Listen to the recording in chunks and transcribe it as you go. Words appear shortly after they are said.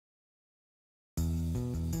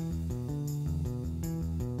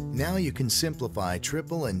Now you can simplify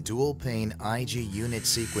triple and dual pane IG unit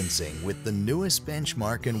sequencing with the newest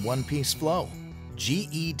benchmark in one-piece flow.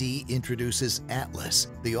 GED introduces Atlas,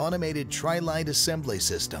 the Automated Tri-Lite Assembly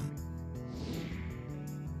System.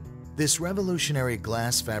 This revolutionary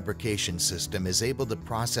glass fabrication system is able to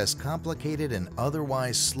process complicated and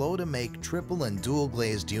otherwise slow-to-make triple and dual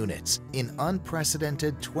glazed units in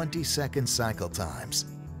unprecedented 20-second cycle times.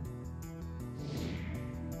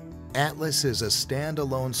 Atlas is a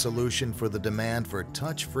standalone solution for the demand for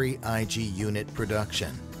touch-free IG unit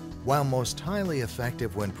production. While most highly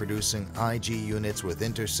effective when producing IG units with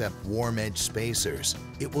Intercept warm edge spacers,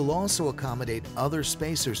 it will also accommodate other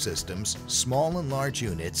spacer systems, small and large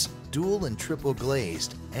units, dual and triple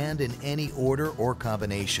glazed, and in any order or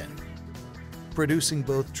combination. Producing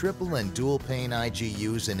both triple and dual pane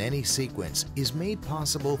IGUs in any sequence is made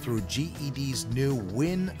possible through GED's new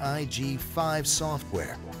WinIG5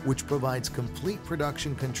 software, which provides complete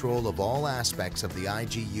production control of all aspects of the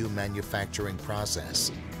IGU manufacturing process.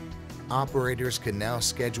 Operators can now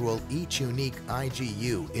schedule each unique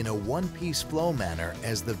IGU in a one-piece flow manner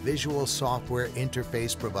as the visual software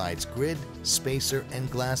interface provides grid, spacer, and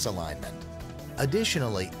glass alignment.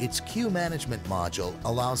 Additionally, its queue management module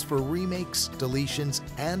allows for remakes, deletions,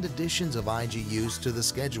 and additions of IGUs to the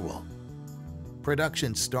schedule.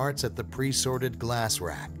 Production starts at the pre-sorted glass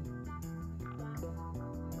rack.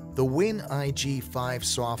 The WinIG5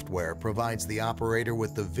 software provides the operator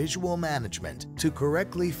with the visual management to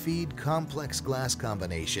correctly feed complex glass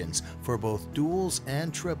combinations for both duals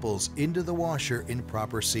and triples into the washer in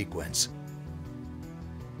proper sequence.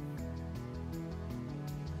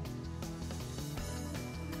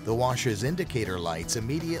 The washer's indicator lights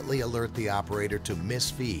immediately alert the operator to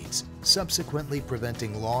misfeeds, subsequently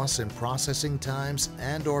preventing loss in processing times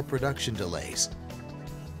and/or production delays.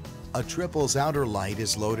 A triple's outer light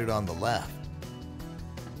is loaded on the left.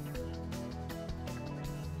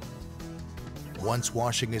 Once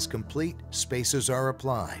washing is complete, spacers are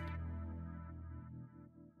applied.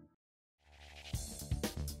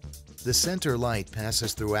 The center light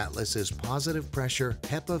passes through Atlas's positive pressure,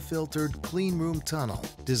 HEPA-filtered clean room tunnel,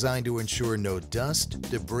 designed to ensure no dust,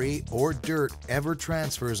 debris, or dirt ever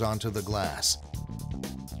transfers onto the glass.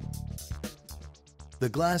 The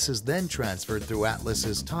glass is then transferred through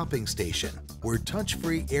Atlas's topping station, where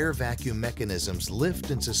touch-free air vacuum mechanisms lift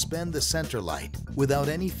and suspend the center light without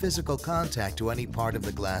any physical contact to any part of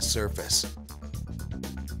the glass surface.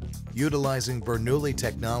 Utilizing Bernoulli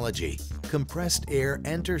technology, compressed air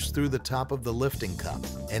enters through the top of the lifting cup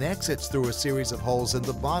and exits through a series of holes in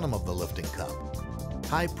the bottom of the lifting cup.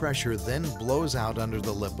 High pressure then blows out under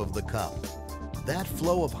the lip of the cup. That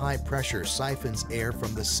flow of high pressure siphons air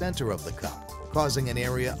from the center of the cup, causing an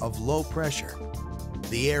area of low pressure.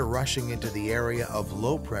 The air rushing into the area of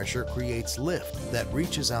low pressure creates lift that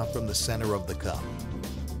reaches out from the center of the cup.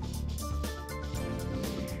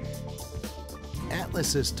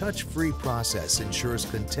 Atlas's touch-free process ensures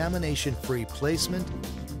contamination-free placement,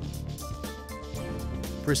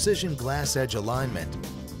 precision glass edge alignment,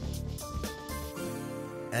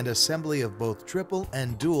 and assembly of both triple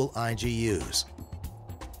and dual IGUs.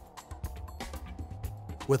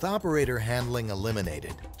 With operator handling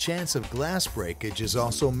eliminated, chance of glass breakage is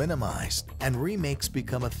also minimized, and remakes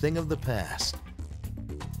become a thing of the past.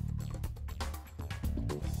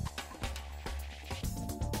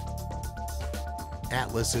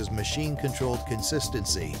 Atlas's machine-controlled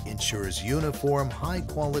consistency ensures uniform,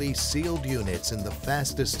 high-quality sealed units in the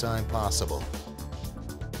fastest time possible,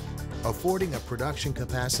 affording a production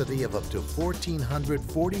capacity of up to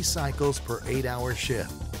 1,440 cycles per 8-hour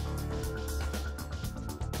shift.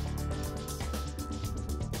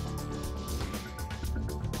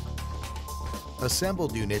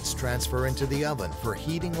 Assembled units transfer into the oven for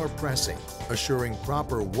heating or pressing, assuring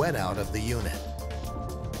proper wet out of the unit.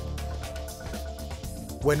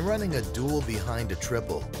 When running a dual behind a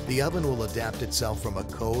triple, the oven will adapt itself from a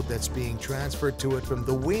code that's being transferred to it from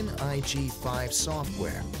the WinIG5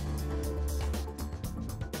 software.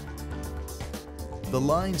 The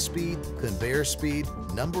line speed, conveyor speed,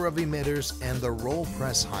 number of emitters, and the roll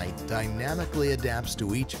press height dynamically adapts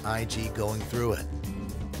to each IG going through it.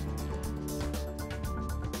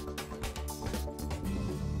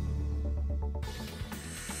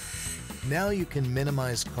 Now you can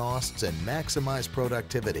minimize costs and maximize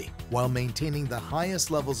productivity while maintaining the highest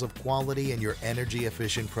levels of quality in your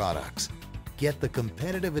energy-efficient products. Get the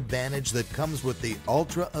competitive advantage that comes with the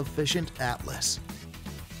ultra-efficient Atlas.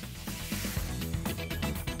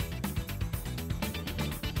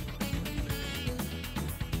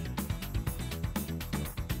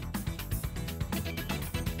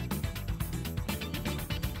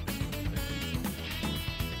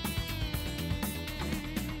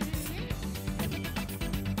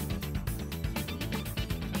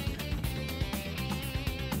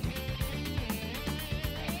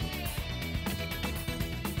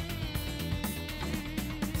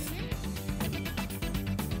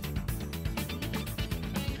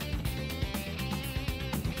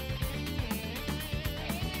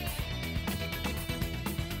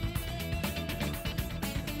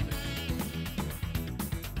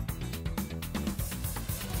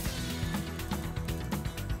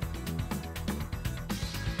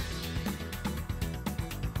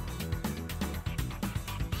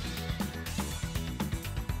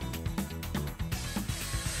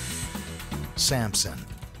 Samson.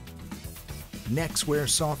 Nexware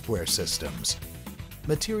Software Systems,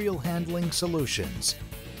 Material Handling Solutions,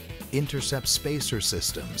 Intercept Spacer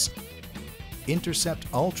Systems, Intercept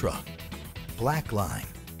Ultra, Blackline,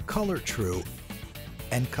 Color True,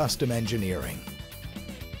 and Custom Engineering.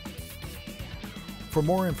 For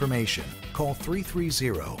more information, call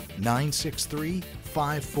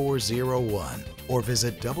 330-963-5401 or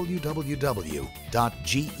visit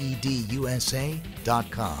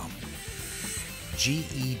www.gedusa.com.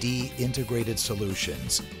 GED Integrated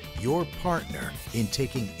Solutions, your partner in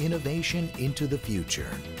taking innovation into the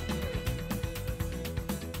future.